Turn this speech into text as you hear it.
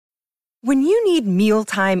When you need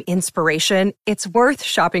mealtime inspiration, it's worth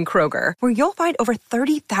shopping Kroger, where you'll find over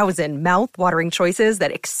 30,000 mouth-watering choices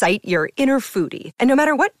that excite your inner foodie. And no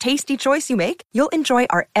matter what tasty choice you make, you'll enjoy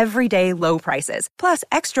our everyday low prices, plus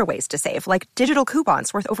extra ways to save, like digital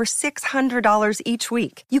coupons worth over $600 each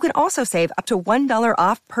week. You can also save up to $1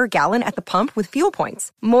 off per gallon at the pump with fuel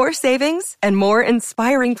points. More savings and more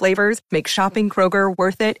inspiring flavors make shopping Kroger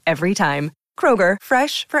worth it every time. Kroger,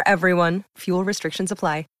 fresh for everyone. Fuel restrictions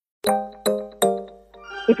apply.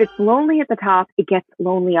 If it's lonely at the top, it gets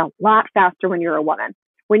lonely a lot faster when you're a woman.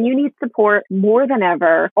 When you need support more than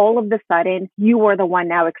ever, all of a sudden, you are the one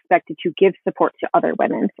now expected to give support to other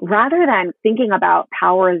women. Rather than thinking about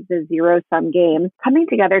power as the zero-sum game, coming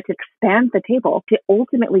together to expand the table to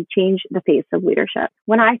ultimately change the face of leadership.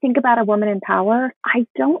 When I think about a woman in power, I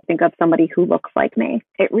don't think of somebody who looks like me.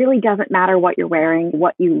 It really doesn't matter what you're wearing,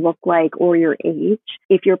 what you look like, or your age.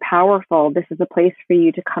 If you're powerful, this is a place for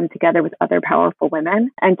you to come together with other powerful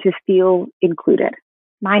women and to feel included.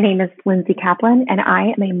 My name is Lindsay Kaplan, and I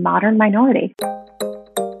am a modern minority.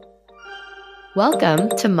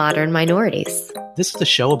 Welcome to Modern Minorities. This is a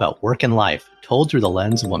show about work and life, told through the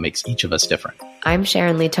lens of what makes each of us different. I'm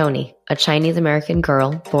Sharon Lee Tony, a Chinese-American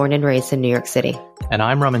girl born and raised in New York City. And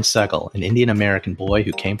I'm Raman Sehgal, an Indian-American boy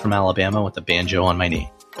who came from Alabama with a banjo on my knee.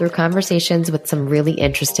 Through conversations with some really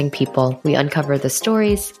interesting people, we uncover the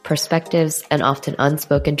stories, perspectives, and often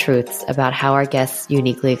unspoken truths about how our guests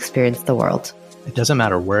uniquely experience the world. It doesn't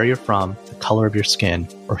matter where you're from, the color of your skin,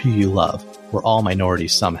 or who you love. We're all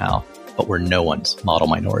minorities somehow, but we're no one's model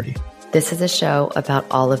minority. This is a show about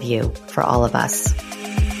all of you, for all of us.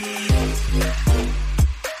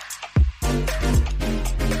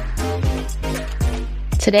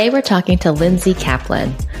 Today we're talking to Lindsay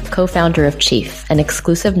Kaplan, co-founder of Chief, an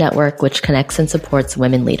exclusive network which connects and supports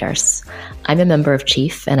women leaders. I'm a member of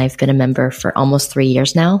Chief, and I've been a member for almost 3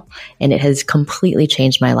 years now, and it has completely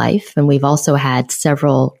changed my life. And we've also had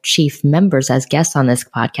several Chief members as guests on this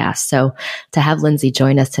podcast. So to have Lindsay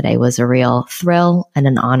join us today was a real thrill and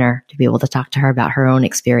an honor to be able to talk to her about her own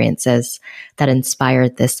experiences that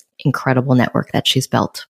inspired this incredible network that she's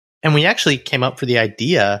built. And we actually came up for the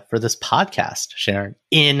idea for this podcast, Sharon,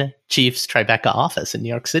 in Chief's Tribeca office in New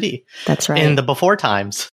York City. That's right. In the before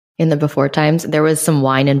times. In the before times. There was some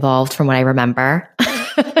wine involved from what I remember.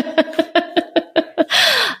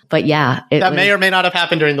 But yeah. That may or may not have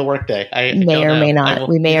happened during the workday. May or may not.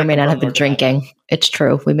 We may or may not have been drinking. It's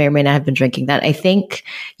true. We may or may not have been drinking that. I think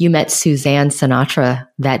you met Suzanne Sinatra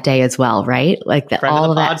that day as well, right? Like that. Friend all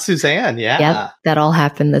of the of pod, that. Suzanne. Yeah. Yep. That all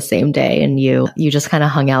happened the same day. And you just kind of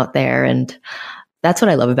hung out there. And that's what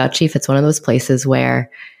I love about Chief. It's one of those places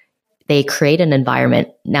where they create an environment.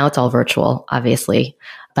 Now it's all virtual, obviously,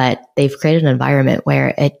 but they've created an environment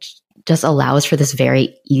where it just allows for this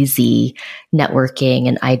very easy networking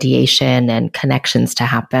and ideation and connections to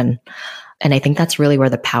happen. And I think that's really where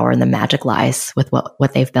the power and the magic lies with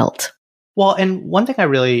what they've built. Well, and one thing I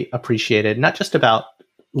really appreciated, not just about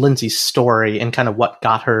Lindsay's story and kind of what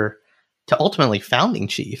got her to ultimately founding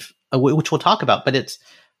Chief, which we'll talk about, but it's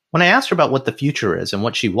when I asked her about what the future is and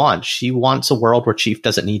what she wants a world where Chief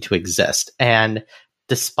doesn't need to exist. And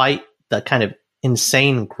despite the kind of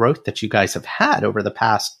insane growth that you guys have had over the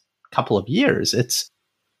past couple of years,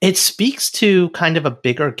 it speaks to kind of a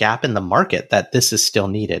bigger gap in the market that this is still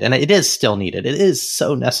needed. And it is still needed. It is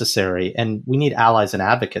so necessary. And we need allies and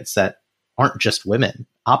advocates that aren't just women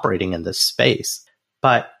operating in this space.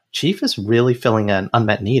 But Chief is really filling an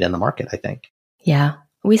unmet need in the market, I think. Yeah.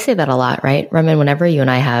 We say that a lot, right? Raman, whenever you and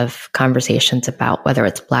I have conversations about whether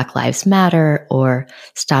it's Black Lives Matter or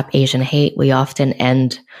Stop Asian Hate, we often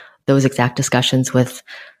end those exact discussions with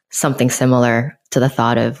something similar to the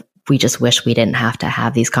thought of, we just wish we didn't have to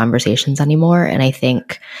have these conversations anymore. And I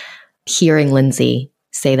think hearing Lindsay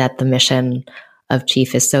say that the mission of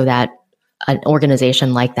Chief is so that an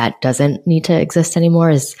organization like that doesn't need to exist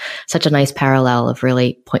anymore is such a nice parallel of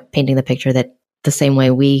really painting the picture that the same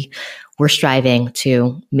way we're striving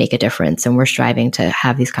to make a difference and we're striving to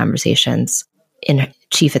have these conversations, in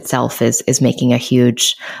Chief itself is making a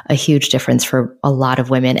huge difference for a lot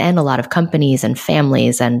of women and a lot of companies and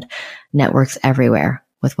families and networks everywhere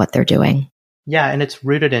with what they're doing. Yeah, and it's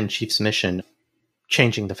rooted in Chief's mission,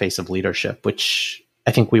 changing the face of leadership, which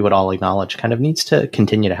I think we would all acknowledge kind of needs to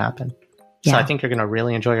continue to happen. Yeah. So I think you're going to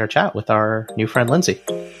really enjoy our chat with our new friend, Lindsay.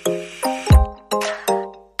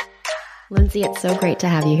 Lindsay, it's so great to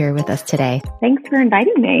have you here with us today. Thanks for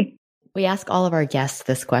inviting me. We ask all of our guests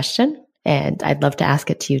this question, and I'd love to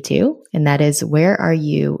ask it to you too. And that is, where are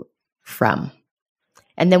you from?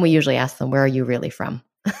 And then we usually ask them, where are you really from?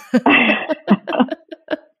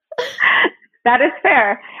 That is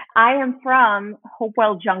fair. I am from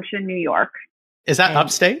Hopewell Junction, New York. Is that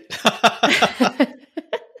upstate?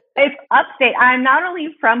 It's upstate. I'm not only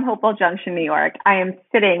from Hopewell Junction, New York, I am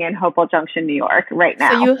sitting in Hopewell Junction, New York right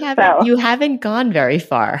now. So you haven't gone very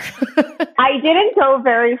far. I didn't go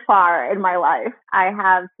very far in my life. I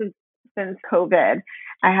have since COVID.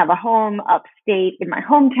 I have a home upstate in my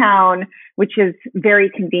hometown, which is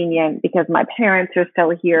very convenient because my parents are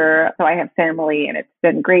still here. So I have family, and it's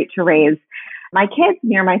been great to raise my kids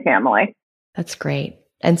near my family. That's great.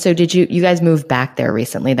 And so did you guys move back there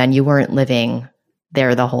recently then? You weren't living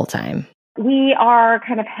there the whole time? We are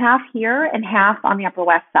kind of half here and half on the Upper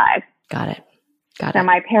West Side. Got it. So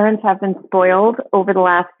my parents have been spoiled over the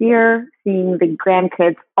last year, seeing the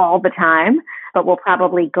grandkids all the time, but we'll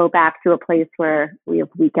probably go back to a place where we have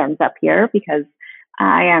weekends up here because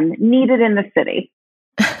I am needed in the city.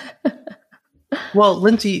 Well,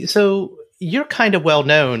 Lindsay, so you're kind of well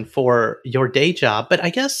known for your day job, but I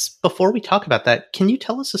guess before we talk about that, can you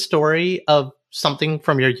tell us a story of something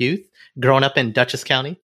from your youth growing up in Dutchess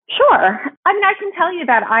County? Sure. I mean, I can tell you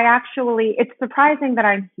that it's surprising that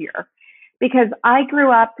I'm here because I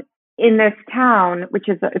grew up in this town, which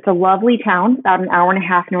is it's a lovely town, about an hour and a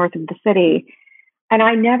half north of the city. And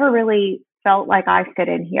I never really felt like I fit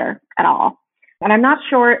in here at all. And I'm not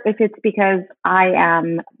sure if it's because I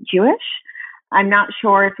am Jewish. I'm not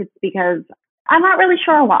sure if it's because I'm not really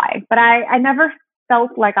sure why, but I never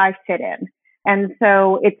felt like I fit in. And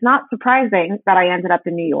so it's not surprising that I ended up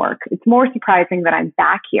in New York. It's more surprising that I'm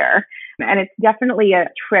back here. And it's definitely a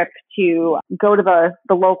trip to go to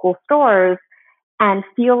the local stores and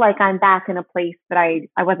feel like I'm back in a place that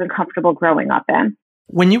I wasn't comfortable growing up in.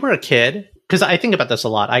 When you were a kid, because I think about this a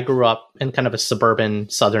lot, I grew up in kind of a suburban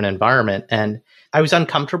Southern environment and I was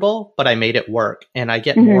uncomfortable, but I made it work. And I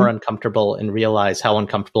get more uncomfortable and realize how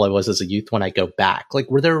uncomfortable I was as a youth when I go back.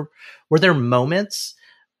 Like, were there moments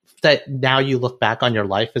that now you look back on your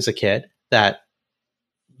life as a kid that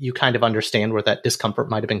you kind of understand where that discomfort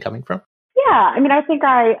might have been coming from? Yeah. I mean, I think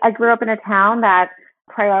I grew up in a town that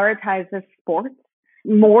prioritizes sports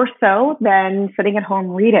more so than sitting at home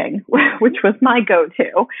reading, which was my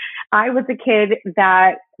go-to. I was a kid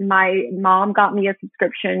that my mom got me a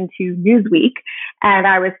subscription to Newsweek, and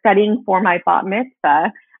I was studying for my bat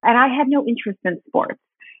mitzvah, and I had no interest in sports.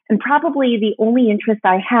 And probably the only interest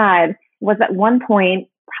I had was at one point,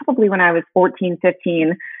 probably when I was 14,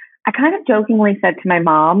 15, I kind of jokingly said to my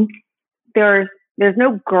mom, there's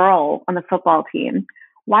no girl on the football team.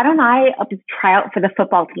 Why don't I just try out for the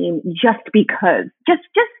football team just because, just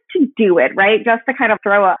to do it, right? Just to kind of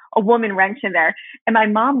throw a woman wrench in there. And my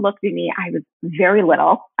mom looked at me. I was very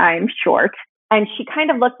little. I'm short. And she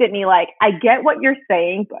kind of looked at me like, I get what you're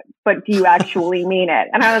saying, but do you actually mean it?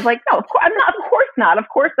 And I was like, no, of course, I'm not. Of course not. Of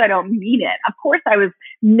course I don't mean it. Of course I was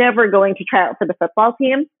never going to try out for the football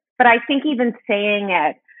team. But I think even saying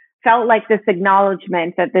it felt like this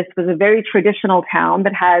acknowledgement that this was a very traditional town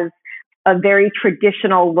that has a very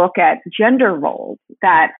traditional look at gender roles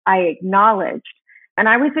that I acknowledged. And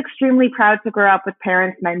I was extremely proud to grow up with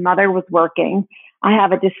parents. My mother was working. I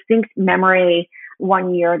have a distinct memory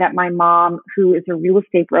one year that my mom, who is a real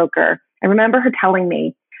estate broker, I remember her telling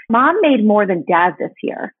me, Mom made more than Dad this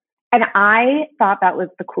year. And I thought that was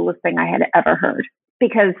the coolest thing I had ever heard.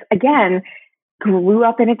 Because again, grew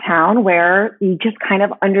up in a town where you just kind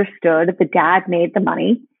of understood the dad made the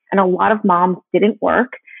money and a lot of moms didn't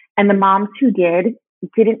work. And the moms who didn't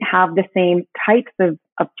have the same types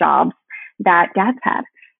of jobs that dads had.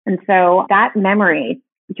 And so that memory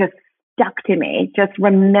just stuck to me, just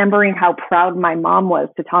remembering how proud my mom was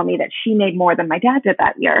to tell me that she made more than my dad did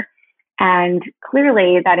that year. And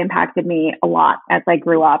clearly that impacted me a lot as I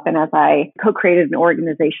grew up and as I co-created an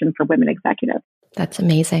organization for women executives. That's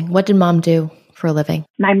amazing. What did Mom do for a living?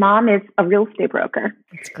 My mom is a real estate broker.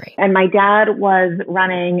 That's great. And my dad was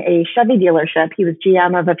running a Chevy dealership. He was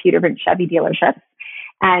GM of a few different Chevy dealerships.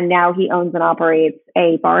 And now he owns and operates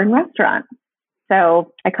a bar and restaurant.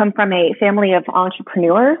 So I come from a family of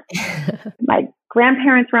entrepreneurs. My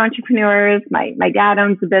grandparents were entrepreneurs. My dad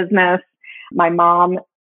owns a business. My mom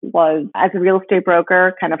was, as a real estate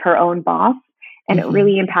broker, kind of her own boss. And it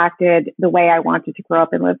really impacted the way I wanted to grow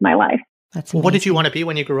up and live my life. That's amazing. What did you want to be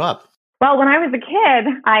when you grew up? Well, when I was a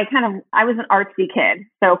kid, I was an artsy kid.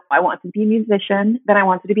 So I wanted to be a musician. Then I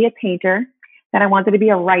wanted to be a painter. Then I wanted to be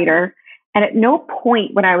a writer. And at no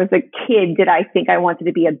point when I was a kid did I think I wanted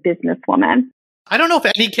to be a businesswoman. I don't know if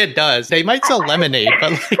any kid does. They might sell lemonade,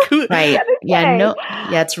 but like who? Right. Yeah, no.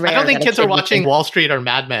 Yeah, it's rare. I don't think kids are watching Wall Street or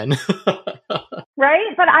Mad Men.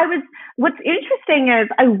 Right? But what's interesting is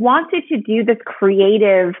I wanted to do this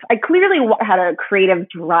creative, I clearly had a creative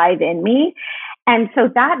drive in me. And so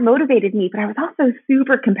that motivated me, but I was also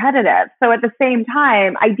super competitive. So at the same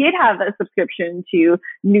time, I did have a subscription to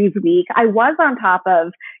Newsweek. I was on top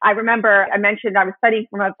of, I remember I mentioned I was studying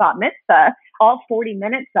for my bat mitzvah, all 40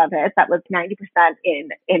 minutes of it. That was 90% in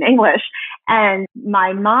English. And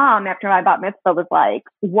my mom, after my bat mitzvah, was like,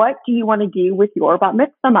 what do you want to do with your bat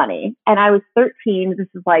mitzvah money? And I was 13. This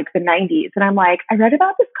is like the 90s. And I'm like, I read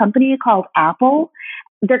about this company called Apple.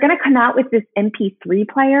 They're going to come out with this MP3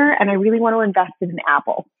 player, and I really want to invest in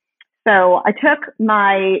Apple. So I took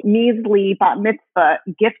my measly bat mitzvah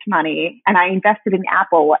gift money and I invested in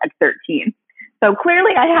Apple at 13. So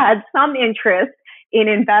clearly I had some interest in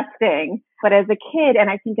investing, but as a kid, and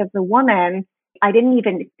I think as a woman, I didn't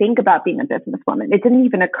even think about being a businesswoman. It didn't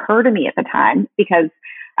even occur to me at the time because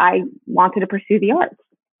I wanted to pursue the arts.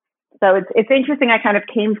 So it's interesting. I kind of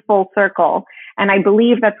came full circle, and I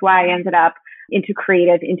believe that's why I ended up into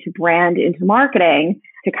creative, into brand, into marketing,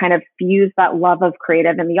 to kind of fuse that love of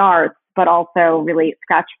creative and the arts, but also really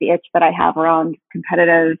scratch the itch that I have around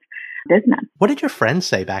competitive business. What did your friends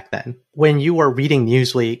say back then when you were reading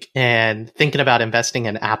Newsweek and thinking about investing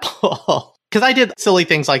in Apple? Because I did silly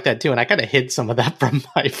things like that too, and I kind of hid some of that from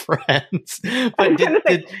my friends. But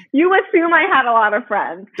you assume I had a lot of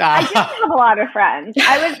friends. I did have a lot of friends.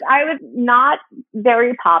 I was not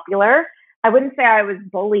very popular. I wouldn't say I was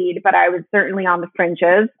bullied, but I was certainly on the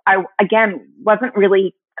fringes. I, again, wasn't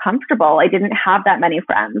really comfortable. I didn't have that many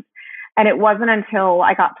friends. And it wasn't until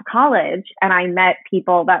I got to college and I met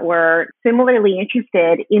people that were similarly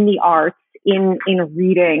interested in the arts, in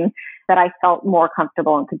reading, that I felt more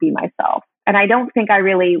comfortable and could be myself. And I don't think I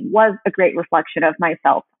really was a great reflection of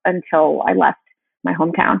myself until I left my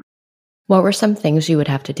hometown. What were some things you would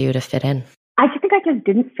have to do to fit in? I think I just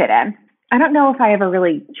didn't fit in. I don't know if I ever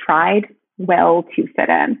really tried well to fit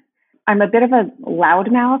in. I'm a bit of a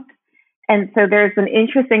loudmouth. And so there's an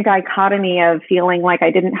interesting dichotomy of feeling like I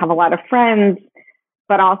didn't have a lot of friends,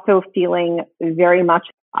 but also feeling very much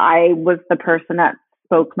I was the person that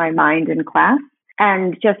spoke my mind in class,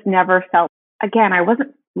 and just never felt, again, I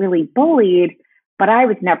wasn't really bullied, but I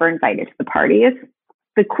was never invited to the parties.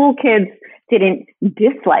 The cool kids didn't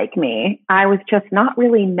dislike me. I was just not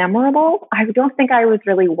really memorable. I don't think I was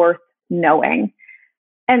really worth knowing.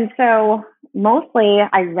 And so mostly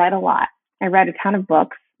I read a lot. I read a ton of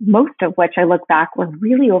books, most of which I look back were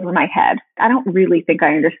really over my head. I don't really think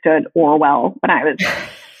I understood Orwell when I was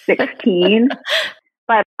 16,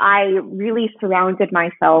 but I really surrounded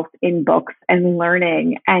myself in books and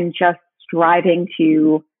learning and just striving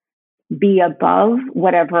to be above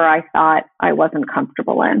whatever I thought I wasn't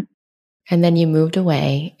comfortable in. And then you moved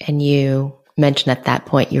away, and you mentioned at that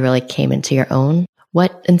point you really came into your own.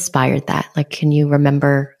 What inspired that? Like, can you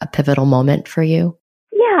remember a pivotal moment for you?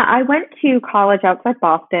 Yeah, I went to college outside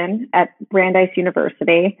Boston at Brandeis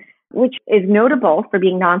University, which is notable for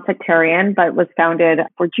being non-sectarian, but was founded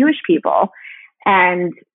for Jewish people.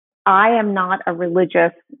 And I am not a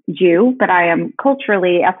religious Jew, but I am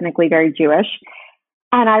culturally, ethnically very Jewish.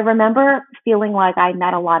 And I remember feeling like I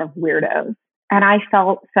met a lot of weirdos. And I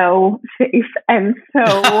felt so safe and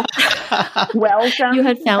so welcome. You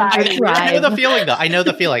had found your tribe. I know the feeling, though. I know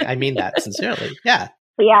the feeling. I mean that sincerely. Yeah.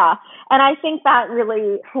 Yeah. And I think that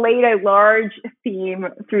really played a large theme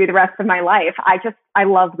through the rest of my life. I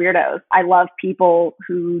love weirdos. I love people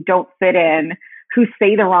who don't fit in, who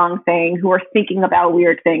say the wrong thing, who are thinking about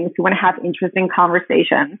weird things, who want to have interesting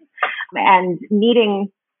conversations. And meeting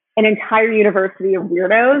an entire university of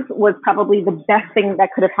weirdos was probably the best thing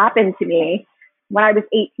that could have happened to me when I was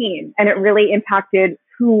 18. And it really impacted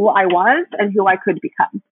who I was and who I could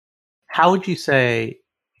become. How would you say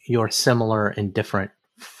you're similar and different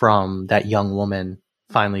from that young woman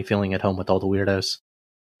finally feeling at home with all the weirdos?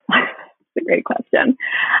 That's a great question.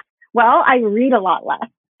 Well, I read a lot less,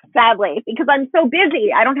 sadly, because I'm so busy.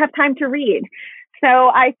 I don't have time to read. So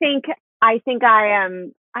I think I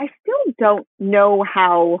still don't know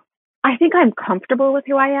how. I think I'm comfortable with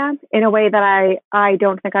who I am in a way that I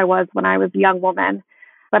don't think I was when I was a young woman.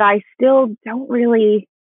 But I still don't really,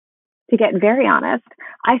 to get very honest,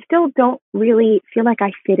 I still don't really feel like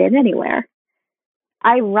I fit in anywhere.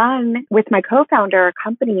 I run with my co-founder a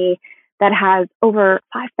company that has over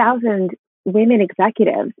 5,000 women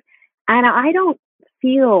executives. And I don't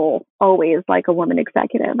feel always like a woman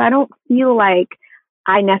executive. I don't feel like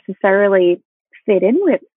I necessarily fit in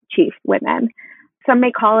with chief women. Some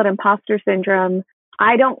may call it imposter syndrome.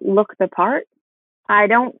 I don't look the part. I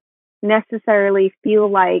don't necessarily feel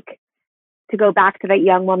like, to go back to that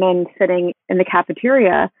young woman sitting in the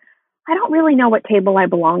cafeteria, I don't really know what table I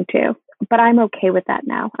belong to, but I'm okay with that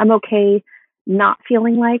now. I'm okay not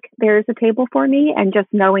feeling like there's a table for me and just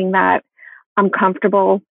knowing that I'm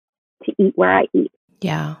comfortable to eat where I eat.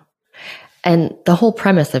 Yeah. And the whole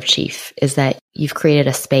premise of Chief is that you've created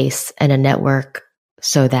a space and a network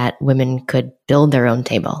so that women could build their own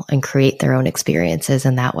table and create their own experiences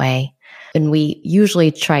in that way. And we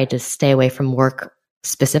usually try to stay away from work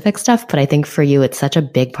specific stuff, but I think for you, it's such a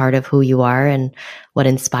big part of who you are and what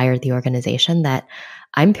inspired the organization that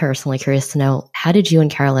I'm personally curious to know, how did you and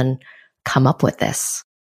Carolyn come up with this?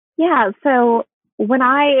 Yeah. So when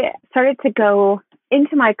I started to go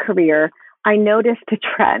into my career, I noticed a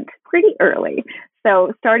trend pretty early.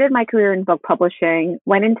 So started my career in book publishing,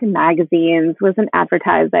 went into magazines, was in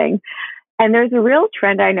advertising. And there's a real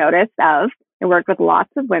trend I noticed of, I worked with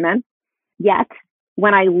lots of women, yet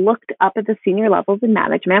when I looked up at the senior levels in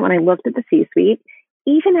management, when I looked at the C-suite,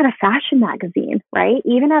 even at a fashion magazine, right?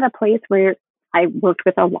 Even at a place where I worked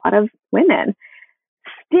with a lot of women,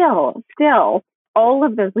 still, all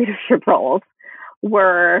of those leadership roles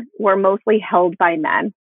were mostly held by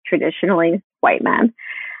men, traditionally white men.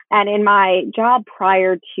 And in my job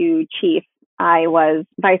prior to Chief, I was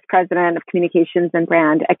vice president of communications and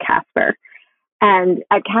brand at Casper. And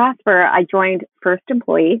at Casper, I joined first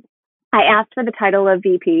employee. I asked for the title of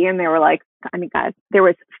VP and they were like, I mean, guys, there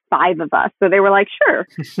was 5 of us. So they were like, sure,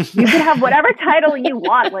 you can have whatever title you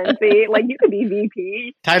want, Lindsay. Like you could be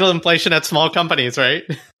VP. Title inflation at small companies, right?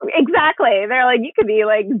 Exactly. They're like, you could be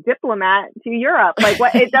like diplomat to Europe. Like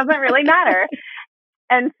what? It doesn't really matter.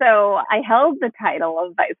 And so I held the title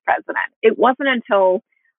of vice president. It wasn't until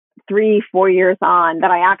 3-4 years on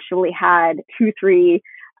that I actually had 2-3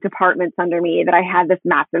 departments under me, that I had this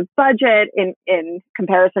massive budget in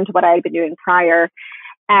comparison to what I had been doing prior,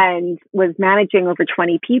 and was managing over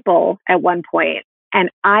 20 people at one point. And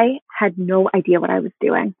I had no idea what I was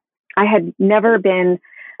doing. I had never been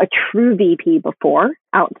a true VP before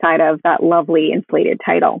outside of that lovely inflated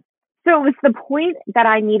title. So it was the point that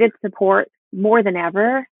I needed support more than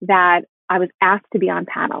ever that I was asked to be on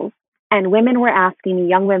panels, and women were asking me,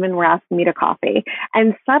 young women were asking me to coffee.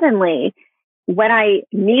 And suddenly when I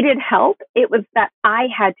needed help, it was that I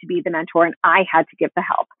had to be the mentor and I had to give the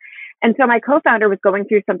help. And so my co-founder was going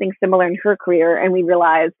through something similar in her career. And we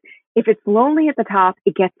realized if it's lonely at the top,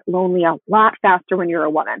 it gets lonely a lot faster when you're a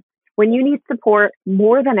woman. When you need support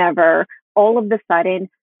more than ever, all of a sudden,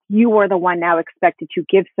 you are the one now expected to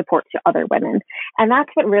give support to other women. And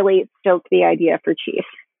that's what really stoked the idea for Chief,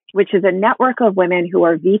 which is a network of women who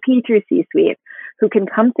are VP through C-suite, who can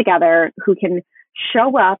come together, who can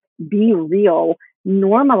show up, be real,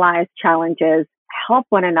 normalize challenges, help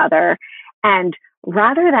one another. And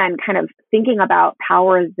rather than kind of thinking about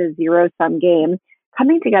power as the zero-sum game,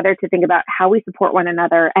 coming together to think about how we support one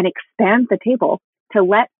another and expand the table to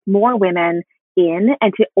let more women in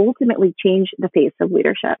and to ultimately change the face of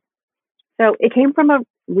leadership. So it came from a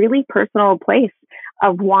really personal place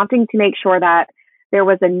of wanting to make sure that there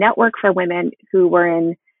was a network for women who were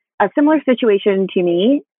in a similar situation to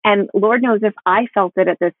me. And Lord knows if I felt it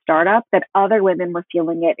at this startup, that other women were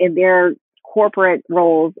feeling it in their corporate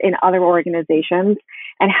roles in other organizations.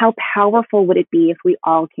 And how powerful would it be if we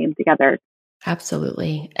all came together?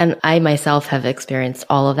 Absolutely. And I myself have experienced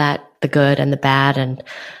all of that, the good and the bad, and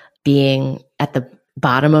being at the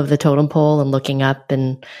bottom of the totem pole and looking up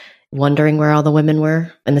and wondering where all the women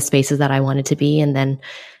were in the spaces that I wanted to be. And then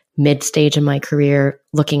mid-stage in my career,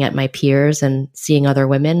 looking at my peers and seeing other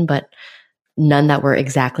women, but none that were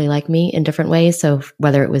exactly like me in different ways. So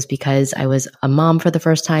whether it was because I was a mom for the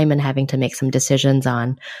first time and having to make some decisions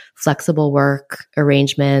on flexible work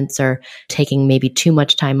arrangements or taking maybe too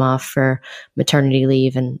much time off for maternity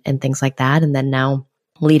leave and things like that. And then now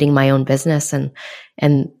leading my own business.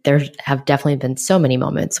 And there have definitely been so many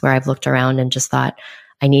moments where I've looked around and just thought,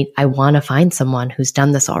 I want to find someone who's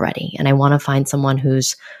done this already. And I want to find someone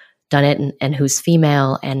who's done it and who's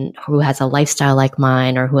female and who has a lifestyle like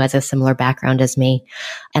mine or who has a similar background as me.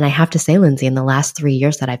 And I have to say, Lindsay, in the last 3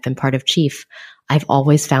 years that I've been part of Chief, I've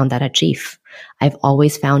always found that at Chief. I've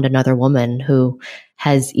always found another woman who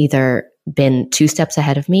has either been 2 steps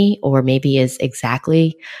ahead of me or maybe is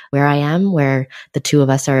exactly where I am, where the two of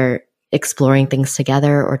us are exploring things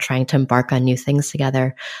together or trying to embark on new things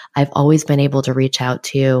together. I've always been able to reach out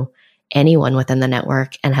to anyone within the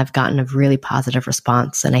network and have gotten a really positive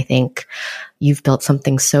response. And I think you've built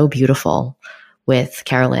something so beautiful with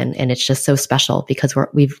Carolyn, and it's just so special because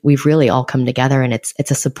we've really all come together, and it's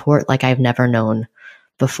a support like I've never known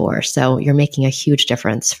before. So you're making a huge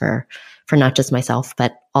difference for not just myself,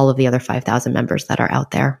 but all of the other 5,000 members that are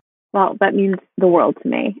out there. Well, that means the world to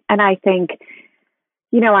me. And I think,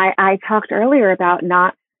 I talked earlier about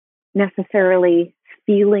not necessarily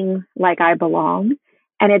feeling like I belong.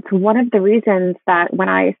 And it's one of the reasons that when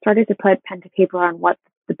I started to put pen to paper on what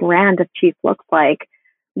the brand of Chief looks like,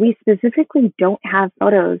 we specifically don't have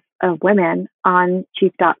photos of women on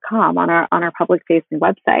chief.com, on our public facing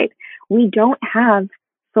website. We don't have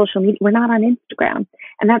social media. We're not on Instagram.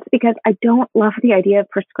 And that's because I don't love the idea of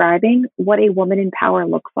prescribing what a woman in power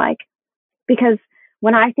looks like. Because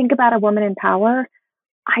when I think about a woman in power,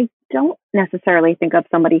 I don't necessarily think of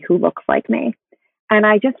somebody who looks like me. And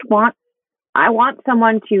I want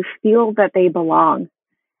someone to feel that they belong.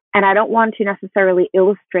 And I don't want to necessarily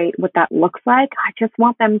illustrate what that looks like. I just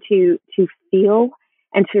want them to feel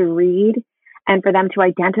and to read, and for them to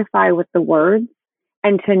identify with the words,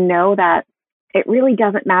 and to know that it really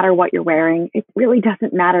doesn't matter what you're wearing. It really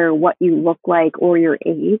doesn't matter what you look like or your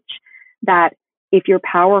age, that if you're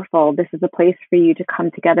powerful, this is a place for you to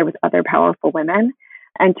come together with other powerful women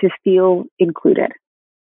and to feel included.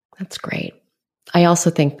 That's great. I also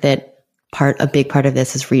think that a big part of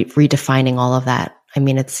this is redefining all of that. I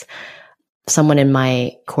mean, it's someone in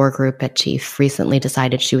my core group at Chief recently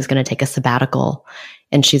decided she was going to take a sabbatical,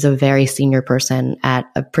 and she's a very senior person at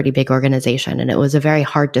a pretty big organization. And it was a very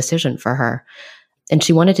hard decision for her. And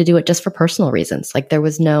she wanted to do it just for personal reasons. Like there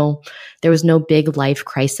was no big life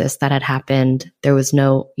crisis that had happened. There was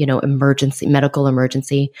no, medical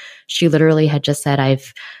emergency. She literally had just said,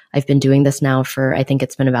 I've been doing this now for, I think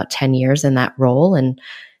it's been about 10 years in that role. And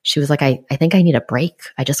she was like, I think I need a break.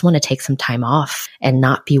 I just want to take some time off and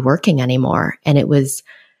not be working anymore. And it was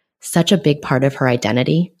such a big part of her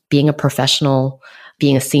identity. Being a professional,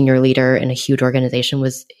 being a senior leader in a huge organization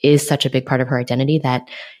is such a big part of her identity that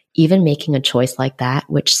even making a choice like that,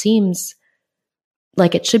 which seems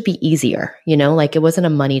like it should be easier, like it wasn't a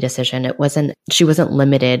money decision. She wasn't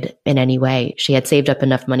limited in any way. She had saved up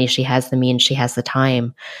enough money. She has the means, she has the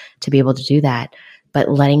time to be able to do that. But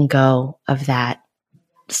letting go of that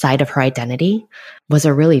side of her identity was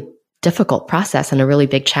a really difficult process and a really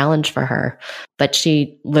big challenge for her. But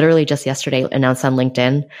she literally just yesterday announced on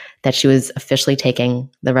LinkedIn that she was officially taking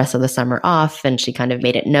the rest of the summer off, and she kind of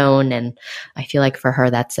made it known. And I feel like for her,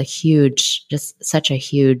 that's such a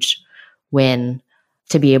huge win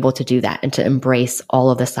to be able to do that and to embrace all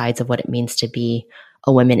of the sides of what it means to be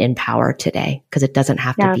a woman in power today, because it doesn't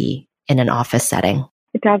have to be in an office setting.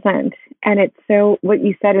 It doesn't. And what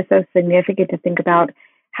you said is so significant to think about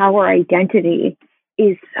how our identity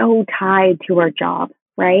is so tied to our job,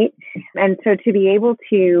 right? And so to be able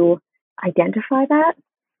to identify that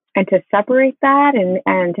and to separate that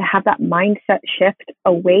and to have that mindset shift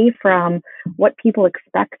away from what people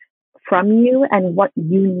expect from you and what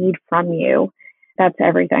you need from you, that's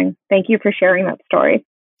everything. Thank you for sharing that story.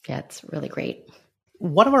 Yeah, it's really great.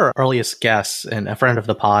 One of our earliest guests and a friend of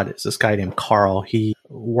the pod is this guy named Carl. He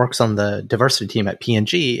works on the diversity team at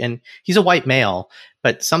P&G, and he's a white male.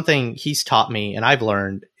 But something he's taught me and I've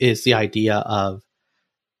learned is the idea of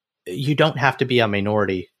you don't have to be a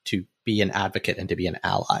minority to be an advocate and to be an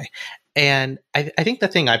ally. And I think the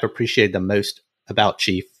thing I've appreciated the most about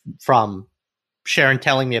Chief, from Sharon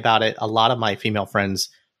telling me about it, a lot of my female friends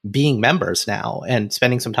being members now and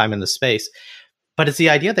spending some time in the space, but it's the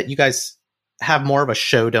idea that you guys have more of a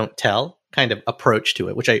show, don't tell kind of approach to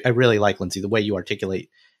it, which I really like, Lindsay, the way you articulate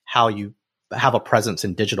how you have a presence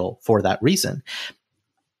in digital for that reason.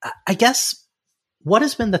 I guess, what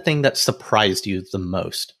has been the thing that surprised you the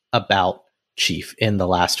most about Chief in the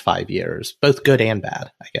last 5 years, both good and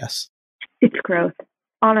bad, I guess? It's growth.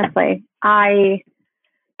 Honestly,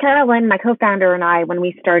 Carolyn, my co-founder, and I, when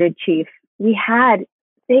we started Chief, we had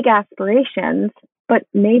big aspirations, but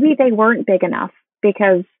maybe they weren't big enough,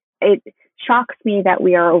 because it shocks me that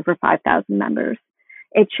we are over 5,000 members.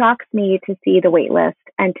 It shocks me to see the wait list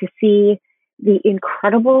and to see the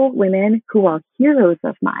incredible women who are heroes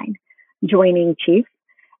of mine joining Chief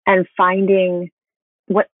and finding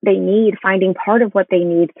what they need, finding part of what they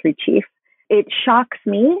need through Chief. It shocks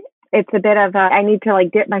me. It's a bit of I need to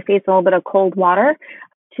dip my face in a little bit of cold water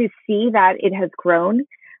to see that it has grown.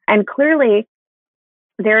 And clearly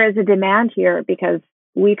there is a demand here, because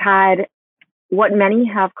we've had what many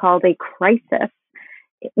have called a crisis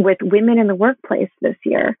with women in the workplace this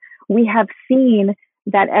year. We have seen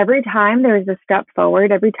that every time there's a step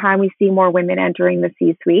forward, every time we see more women entering the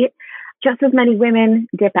C-suite, just as many women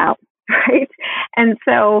dip out, right? And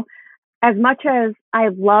so as much as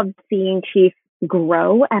I've loved seeing Chief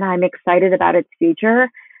grow and I'm excited about its future,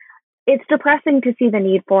 it's depressing to see the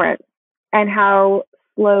need for it and how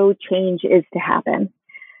slow change is to happen.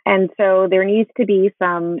 And so there needs to be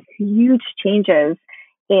some huge changes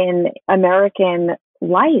in American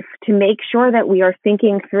life to make sure that we are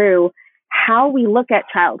thinking through how we look at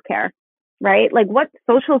childcare, right? Like what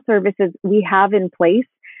social services we have in place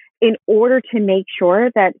in order to make sure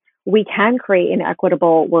that we can create an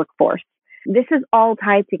equitable workforce. this is all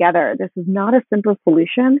tied together. This is not a simple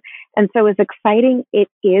solution. And so as exciting it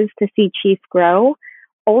is to see Chief grow,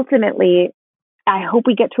 ultimately, I hope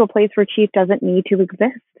we get to a place where Chief doesn't need to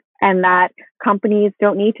exist and that companies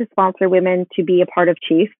don't need to sponsor women to be a part of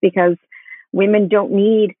Chief, because women don't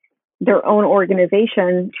need their own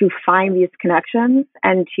organization to find these connections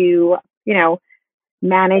and to,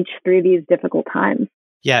 manage through these difficult times.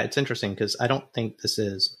 Yeah, it's interesting because I don't think this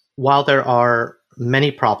is, while there are many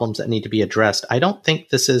problems that need to be addressed, I don't think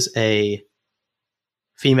this is a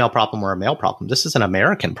female problem or a male problem. This is an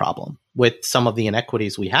American problem with some of the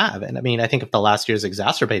inequities we have. And I mean, I think if the last year's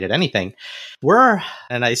exacerbated anything,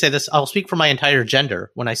 and I say this, I'll speak for my entire gender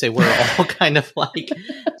when I say we're all kind of like,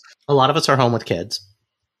 a lot of us are home with kids.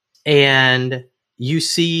 And you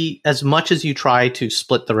see, as much as you try to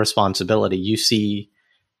split the responsibility, you see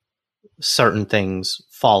certain things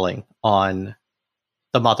falling on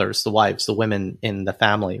the mothers, the wives, the women in the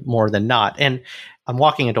family more than not. And I'm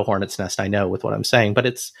walking into a hornet's nest, I know, with what I'm saying,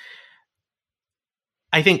 but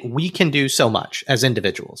I think we can do so much as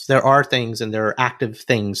individuals. There are things and there are active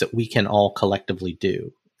things that we can all collectively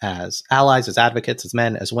do as allies, as advocates, as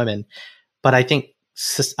men, as women. But I think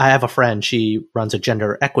I have a friend, she runs a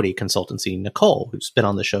gender equity consultancy, Nicole, who's been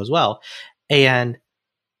on the show as well. And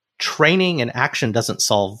training and action doesn't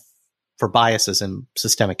solve for biases and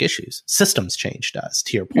systemic issues. Systems change does,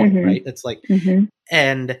 to your point, right? It's like,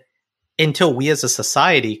 and until we as a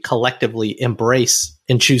society collectively embrace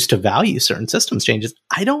and choose to value certain systems changes,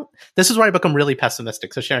 this is where I become really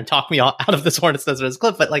pessimistic. So Sharon, talk me out of this hornet's nest or this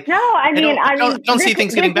clip, but like, no, I don't see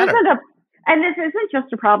things getting better. And this isn't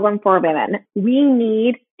just a problem for women. We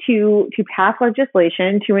need to pass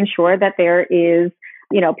legislation to ensure that there is,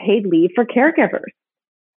 paid leave for caregivers,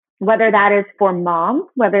 whether that is for moms,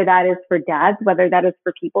 whether that is for dads, whether that is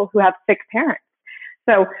for people who have sick parents.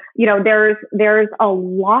 So, there's a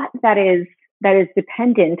lot that is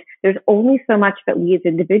dependent. There's only so much that we as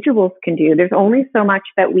individuals can do. There's only so much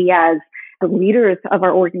that we as the leaders of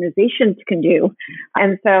our organizations can do.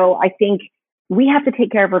 And so I think we have to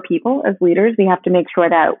take care of our people as leaders. We have to make sure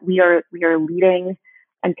that we are leading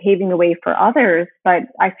and paving the way for others. But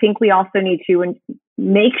I think we also need to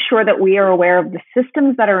make sure that we are aware of the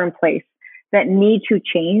systems that are in place that need to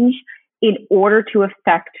change in order to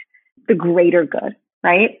affect the greater good,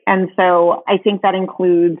 right? And so I think that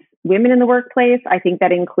includes women in the workplace. I think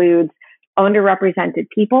that includes underrepresented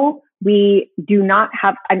people. We do not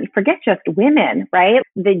have, forget just women, right?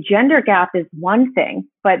 The gender gap is one thing,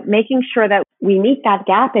 but making sure that we meet that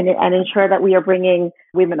gap and ensure that we are bringing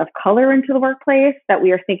women of color into the workplace, that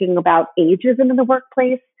we are thinking about ageism in the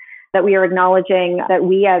workplace, that we are acknowledging that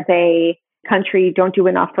we as a country don't do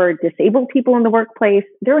enough for disabled people in the workplace.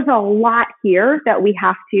 There's a lot here that we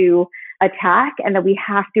have to attack and that we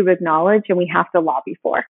have to acknowledge and we have to lobby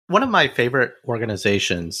for. One of my favorite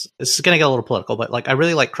organizations, this is going to get a little political, but like I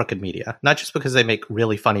really like Crooked Media, not just because they make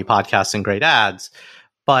really funny podcasts and great ads,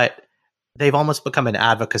 but they've almost become an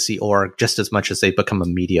advocacy org just as much as they've become a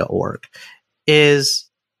media org. Is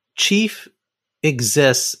Chief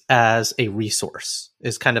exists as a resource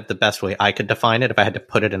is kind of the best way I could define it if I had to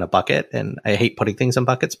put it in a bucket. And I hate putting things in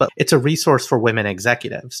buckets, but it's a resource for women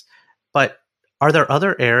executives. But are there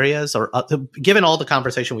other areas or given all the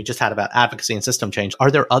conversation we just had about advocacy and system change, are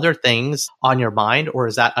there other things on your mind, or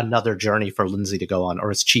is that another journey for Lindsay to go on, or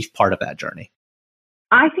is Chief part of that journey?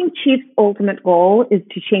 I think Chief's ultimate goal is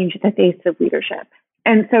to change the face of leadership.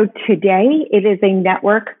 And so today it is a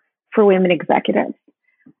network for women executives.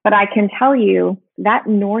 But I can tell you that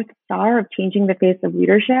North Star of changing the face of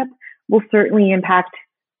leadership will certainly impact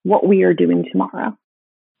what we are doing tomorrow.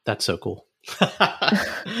 That's so cool.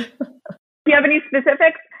 Do you have any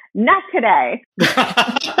specifics? Not today.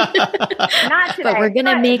 Not today. But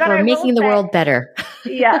we're making the world better.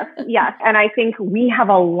 Yes. And I think we have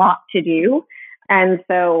a lot to do. And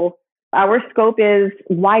so our scope is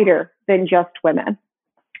wider than just women,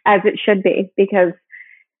 as it should be, because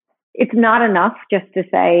it's not enough just to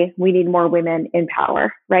say we need more women in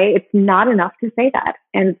power, right? It's not enough to say that.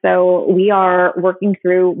 And so we are working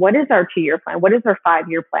through what is our 2-year plan? What is our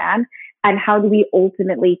 5-year plan? And how do we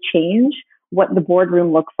ultimately change what the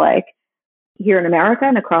boardroom looks like here in America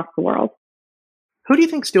and across the world? Who do you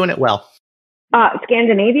think's doing it well?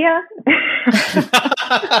 Scandinavia.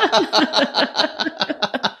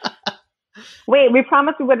 Wait, we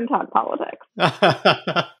promised we wouldn't talk politics.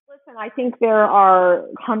 Listen, I think there are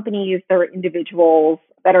companies, there are individuals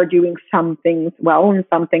that are doing some things well and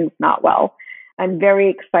some things not well. I'm very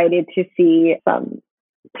excited to see some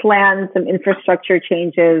plans, some infrastructure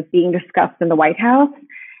changes being discussed in the White House.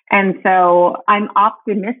 And so I'm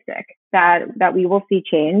optimistic that we will see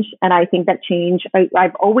change. And I think that change,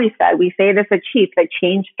 I've always said, we say this at Chief, that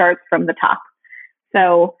change starts from the top.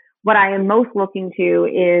 So what I am most looking to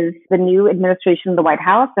is the new administration of the White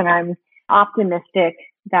House. And I'm optimistic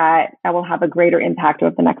that will have a greater impact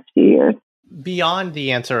over the next few years. Beyond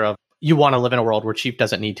the answer of you want to live in a world where Chief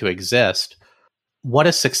doesn't need to exist, what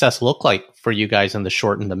does success look like for you guys in the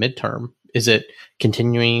short and the midterm? Is it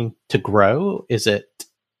continuing to grow?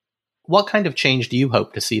 What kind of change do you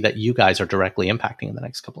hope to see that you guys are directly impacting in the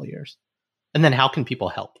next couple of years? And then how can people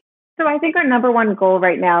help? So I think our number one goal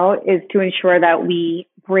right now is to ensure that we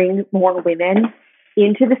bring more women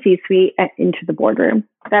into the C-suite and into the boardroom.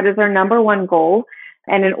 That is our number one goal.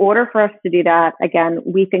 And in order for us to do that, again,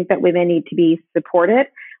 we think that women need to be supported.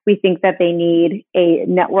 We think that they need a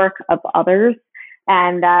network of others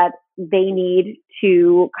and that they need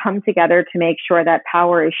to come together to make sure that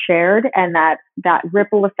power is shared and that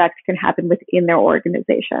ripple effect can happen within their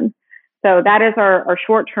organization. So that is our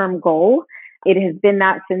short-term goal. It has been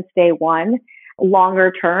that since day one.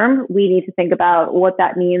 Longer term, we need to think about what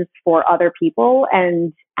that means for other people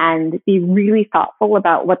and be really thoughtful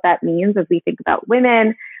about what that means as we think about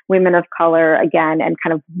women of color, again, and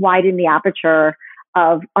kind of widen the aperture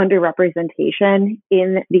of underrepresentation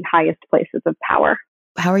in the highest places of power.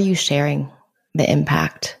 How are you sharing the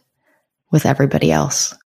impact with everybody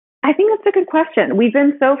else? I think that's a good question. We've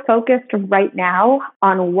been so focused right now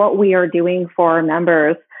on what we are doing for our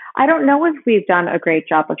members. I don't know if we've done a great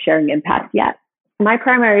job of sharing impact yet. My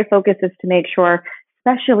primary focus is to make sure,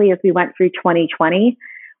 especially as we went through 2020,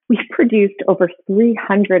 we produced over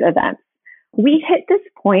 300 events. We hit this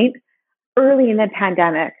point early in the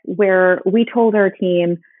pandemic where we told our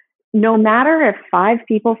team, no matter if 5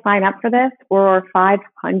 people sign up for this or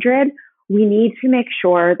 500, we need to make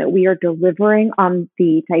sure that we are delivering on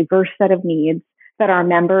the diverse set of needs that our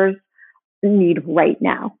members need right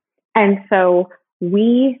now. And so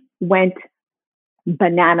we went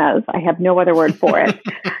bananas, I have no other word for it,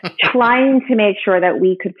 trying to make sure that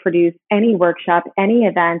we could produce any workshop, any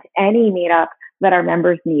event, any meetup that our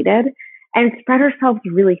members needed and spread ourselves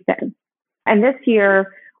really thin. And this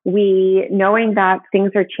year, knowing that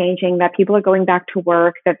things are changing, that people are going back to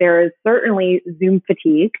work, that there is certainly Zoom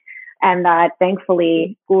fatigue, and that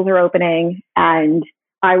thankfully schools are opening, and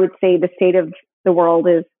I would say the state of the world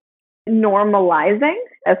is normalizing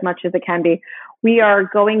as much as it can be. We are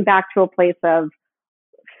going back to a place of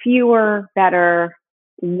fewer, better.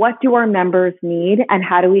 What do our members need? And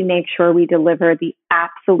how do we make sure we deliver the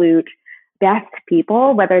absolute best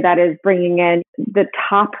people, whether that is bringing in the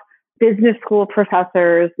top business school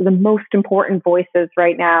professors, the most important voices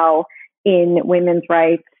right now in women's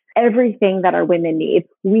rights, everything that our women need.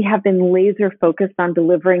 We have been laser focused on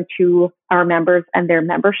delivering to our members and their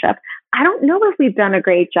membership. I don't know if we've done a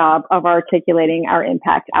great job of articulating our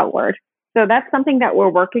impact outward. So that's something that we're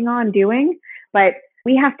working on doing, but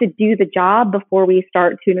we have to do the job before we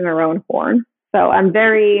start tuning our own horn. So I'm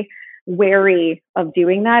very wary of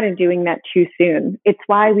doing that and doing that too soon. It's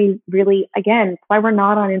why we really, again, it's why we're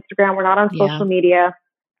not on Instagram. We're not on social media.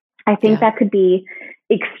 I think that could be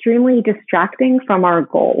extremely distracting from our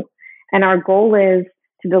goal. And our goal is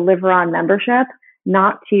to deliver on membership,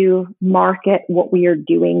 not to market what we are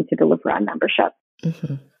doing to deliver on membership.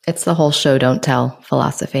 Mm-hmm. It's the whole show, don't tell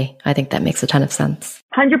philosophy. I think that makes a ton of sense.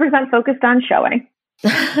 100% focused on showing.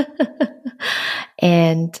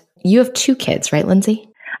 And you have 2 kids, right, Lindsay?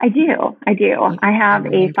 I do. I have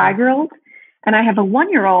a 5-year-old and I have a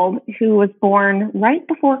 1-year-old who was born right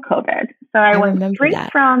before COVID. So I went straight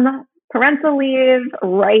from parental leave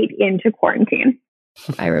right into quarantine.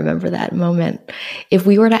 I remember that moment. If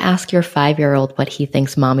we were to ask your 5-year-old what he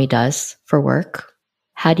thinks mommy does for work,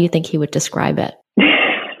 how do you think he would describe it?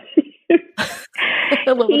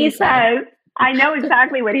 He says, I know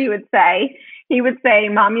exactly what he would say. He would say,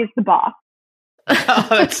 mommy's the boss. Oh,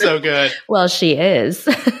 that's so good. Well, she is.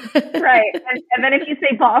 Right. And then if you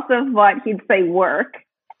say boss of what, he'd say work.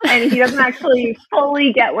 And he doesn't actually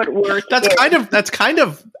fully get what work is. That's kind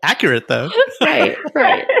of accurate though. Right.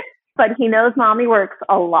 But he knows mommy works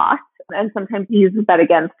a lot. And sometimes he uses that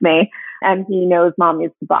against me. And he knows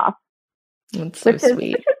mommy's the boss. That's so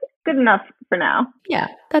sweet. Which is good enough for now. Yeah,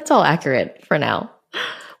 that's all accurate for now.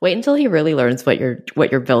 Wait until he really learns what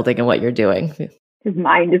you're building and what you're doing. His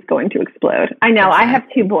mind is going to explode. I know. Exactly. I have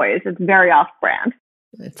 2 boys. It's very off-brand.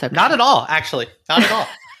 It's okay. Not at all, actually. Not at all.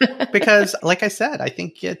 Because, like I said, I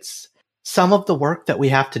think it's some of the work that we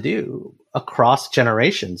have to do across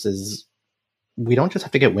generations is we don't just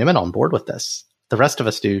have to get women on board with this. The rest of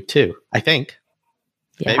us do too, I think.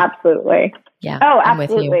 Yeah, absolutely. Yeah. Oh,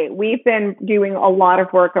 absolutely. We've been doing a lot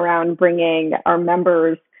of work around bringing our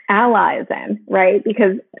members allies in, right?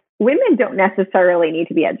 Because women don't necessarily need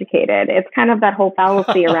to be educated. It's kind of that whole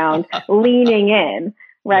fallacy around leaning in,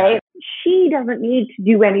 right? Yeah. She doesn't need to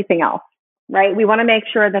do anything else, right? We want to make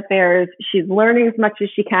sure that she's learning as much as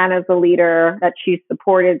she can as a leader, that she's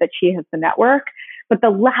supported, that she has the network. But the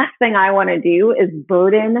last thing I want to do is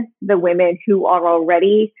burden the women who are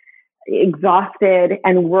already exhausted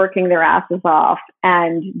and working their asses off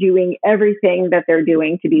and doing everything that they're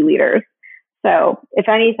doing to be leaders. So if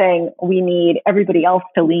anything, we need everybody else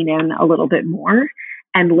to lean in a little bit more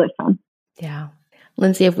and listen. Yeah.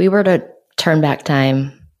 Lindsay, if we were to turn back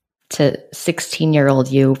time to 16-year-old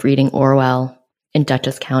you reading Orwell in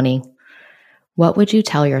Dutchess County, what would you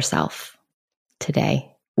tell yourself today?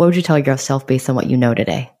 What would you tell yourself based on what you know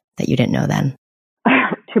today that you didn't know then?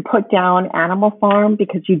 To put down Animal Farm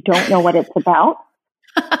because you don't know what it's about.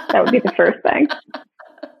 That would be the first thing.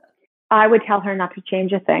 I would tell her not to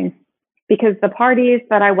change a thing because the parties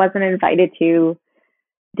that I wasn't invited to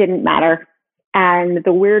didn't matter. And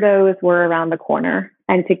the weirdos were around the corner.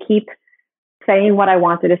 And to keep saying what I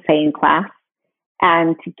wanted to say in class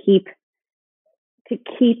and to keep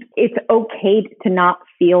it's okay to not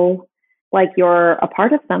feel like you're a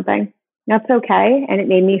part of something. That's okay. And it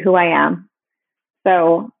made me who I am.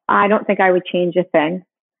 So I don't think I would change a thing.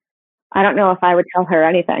 I don't know if I would tell her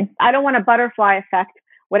anything. I don't want to butterfly effect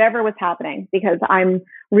whatever was happening because I'm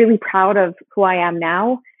really proud of who I am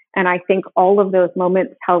now. And I think all of those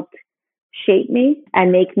moments helped shape me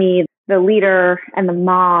and make me the leader and the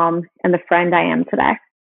mom and the friend I am today.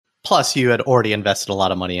 Plus, you had already invested a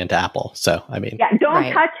lot of money into Apple. So, I mean. Yeah,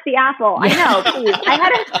 don't touch the Apple. I know, please. I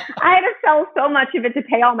had to sell so much of it to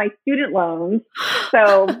pay all my student loans.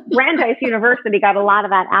 So, Brandeis University got a lot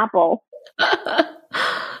of that Apple.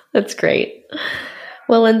 That's great.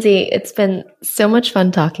 Well, Lindsay, it's been so much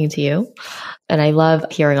fun talking to you. And I love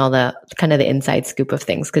hearing all the kind of the inside scoop of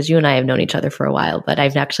things because you and I have known each other for a while, but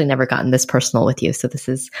I've actually never gotten this personal with you. So this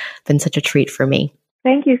has been such a treat for me.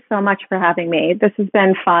 Thank you so much for having me. This has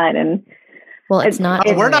been fun. And well, it's not.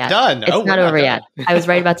 We're not done. It's not over yet. I was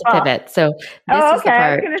right about to pivot. So this is the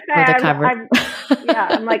part where the cover.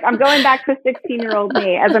 I'm going back to 16-year-old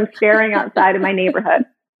me as I'm staring outside of my neighborhood.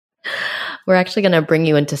 We're actually going to bring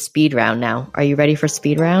you into speed round now. Are you ready for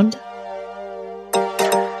speed round?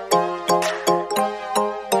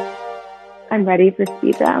 I'm ready for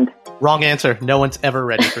speed round. Wrong answer. No one's ever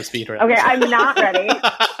ready for speed round. Okay, I'm not ready.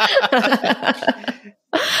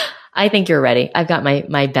 I think you're ready. I've got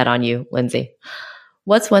my bet on you, Lindsay.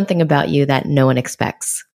 What's one thing about you that no one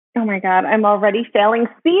expects? Oh my God, I'm already failing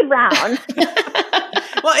speed round.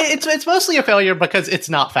 Well, it's mostly a failure because it's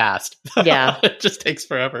not fast. Yeah. It just takes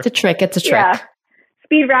forever. It's a trick. Yeah.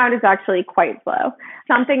 Speed round is actually quite slow.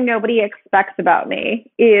 Something nobody expects about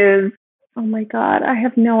me is, oh my God, I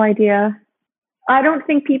have no idea. I don't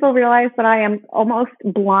think people realize that I am almost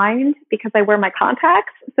blind because I wear my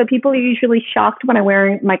contacts. So people are usually shocked when I'm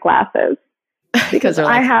wearing my glasses. Because they're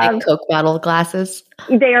like big Coke bottle glasses.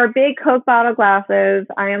 They are big Coke bottle glasses.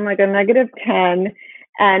 I am like a -10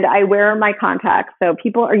 and I wear my contacts. So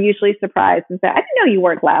people are usually surprised and say, I didn't know you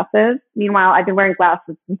wore glasses. Meanwhile, I've been wearing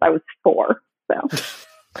glasses since I was 4. So,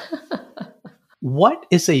 what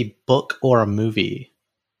is a book or a movie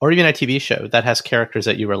or even a TV show that has characters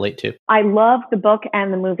that you relate to? I love the book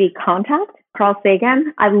and the movie Contact, Carl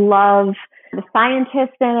Sagan. I love the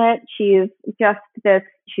scientist in it. She's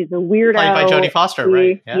a weirdo. Played by Jodie Foster,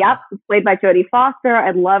 right? Yeah. Yep, played by Jodie Foster.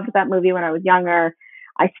 I loved that movie when I was younger.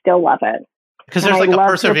 I still love it. Because there's like a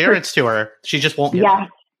perseverance to her. She just won't give up.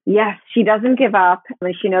 Yes, she doesn't give up.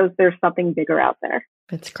 And she knows there's something bigger out there.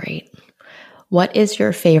 That's great. What is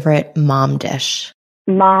your favorite mom dish?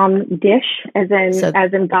 Mom dish, as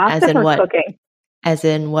in gossip or cooking? As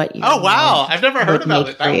in what you. Oh, wow. I've never heard about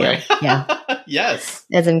it that way. Yeah. Yes.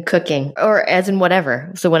 As in cooking or as in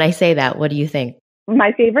whatever. So when I say that, what do you think?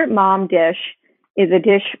 My favorite mom dish is a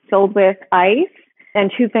dish filled with ice and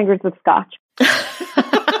 2 fingers of scotch.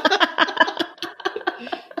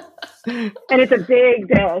 And it's a big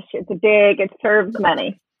dish. It serves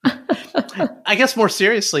many. I guess more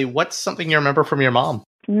seriously, what's something you remember from your mom?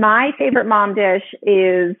 My favorite mom dish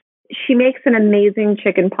is she makes an amazing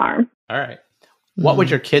chicken parm. All right. What would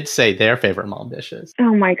your kids say their favorite mom dish is?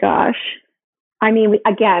 Oh my gosh. I mean,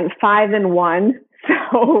 again, 5 and 1.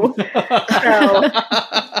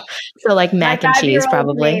 So like mac and cheese,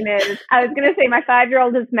 probably. I was going to say my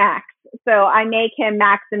 5-year-old is Max. So I make him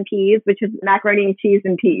Max and Peas, which is macaroni and cheese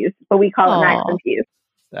and peas, but we call it Max and Peas.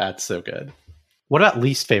 That's so good. What about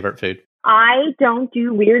least favorite food? I don't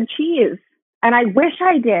do weird cheese. And I wish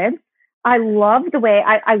I did. I love the way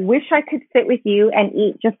I wish I could sit with you and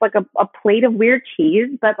eat just like a plate of weird cheese,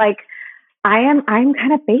 but like I'm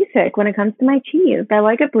kind of basic when it comes to my cheese. I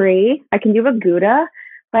like a brie. I can do a Gouda,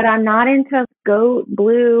 but I'm not into goat,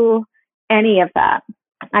 blue, any of that.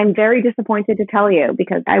 I'm very disappointed to tell you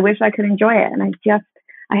because I wish I could enjoy it. And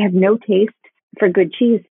I have no taste for good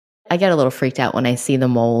cheese. I get a little freaked out when I see the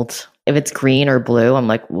mold. If it's green or blue, I'm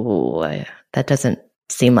like, ooh, that doesn't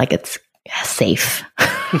seem like it's safe.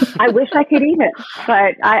 I wish I could eat it,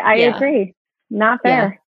 but I agree. Not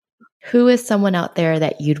fair. Yeah. Who is someone out there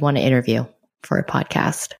that you'd want to interview for a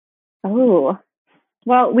podcast? Oh,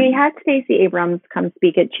 well, we had Stacey Abrams come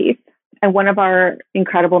speak at Chief, and one of our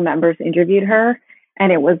incredible members interviewed her,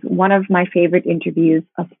 and it was one of my favorite interviews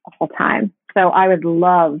of all time. So I would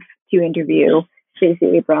love to interview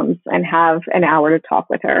Stacey Abrams and have an hour to talk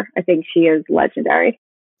with her. I think she is legendary.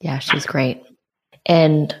 Yeah, she's great.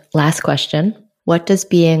 And last question, what does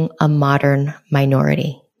being a modern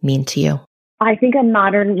minority mean to you? I think a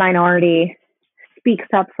modern minority speaks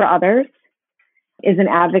up for others, is an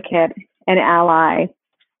advocate, an ally,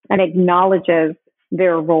 and acknowledges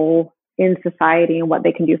their role in society and what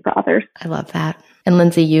they can do for others. I love that. And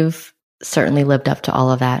Lindsay, you've certainly lived up to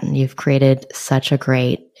all of that, and you've created such a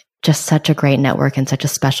great network and such a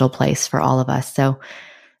special place for all of us. So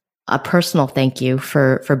a personal thank you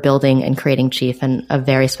for building and creating Chief, and a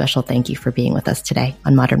very special thank you for being with us today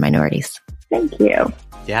on Modern Minorities. Thank you.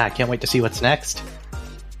 Yeah, I can't wait to see what's next.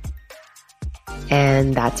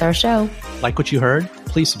 And that's our show. Like what you heard?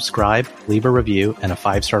 Please subscribe, leave a review, and a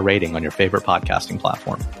 5-star rating on your favorite podcasting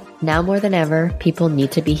platform. Now more than ever, people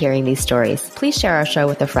need to be hearing these stories. Please share our show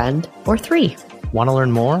with a friend or 3. Want to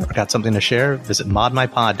learn more or got something to share? Visit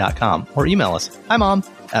modmypod.com or email us,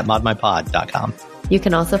 himom@modmypod.com. You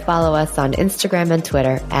can also follow us on Instagram and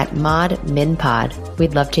Twitter at modminpod.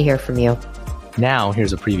 We'd love to hear from you. Now,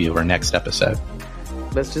 here's a preview of our next episode.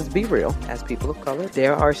 Let's just be real. As people of color,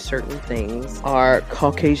 there are certain things our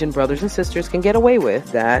Caucasian brothers and sisters can get away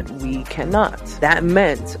with that we cannot. That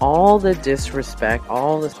meant all the disrespect,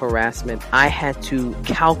 all the harassment. I had to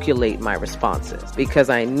calculate my responses because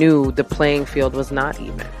I knew the playing field was not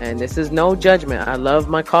even. And this is no judgment. I love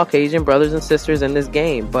my Caucasian brothers and sisters in this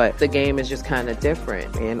game, but the game is just kind of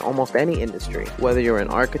different in almost any industry. Whether you're an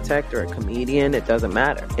architect or a comedian, it doesn't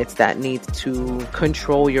matter. It's that need to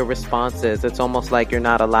control your responses. It's almost like you're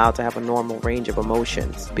not allowed to have a normal range of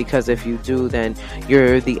emotions, because if you do, then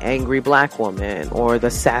you're the angry black woman or the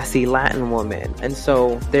sassy Latin woman. And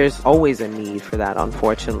so there's always a need for that,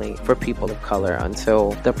 unfortunately, for people of color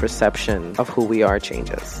until the perception of who we are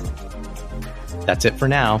changes. That's it for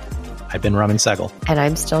now. I've been Raman Sehgal. And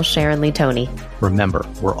I'm still Sharon Lee Tony. Remember,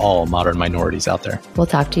 we're all modern minorities out there. We'll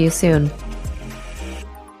talk to you soon.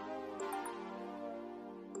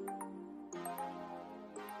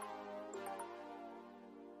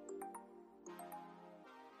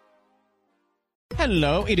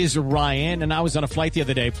 Hello, it is Ryan, and I was on a flight the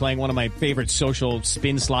other day playing one of my favorite social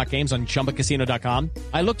spin slot games on ChumbaCasino.com.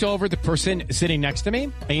 I looked over at the person sitting next to me,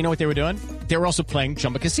 and you know what they were doing? They were also playing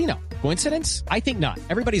Chumba Casino. Coincidence? I think not.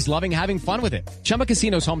 Everybody's loving having fun with it. Chumba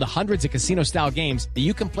Casino is home to hundreds of casino-style games that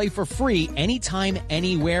you can play for free anytime,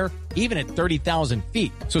 anywhere, even at 30,000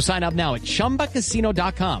 feet. So sign up now at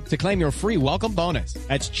ChumbaCasino.com to claim your free welcome bonus.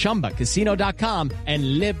 That's ChumbaCasino.com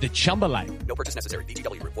and live the Chumba life. No purchase necessary.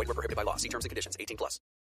 VGW. Void where prohibited by law. See terms and conditions. 18+.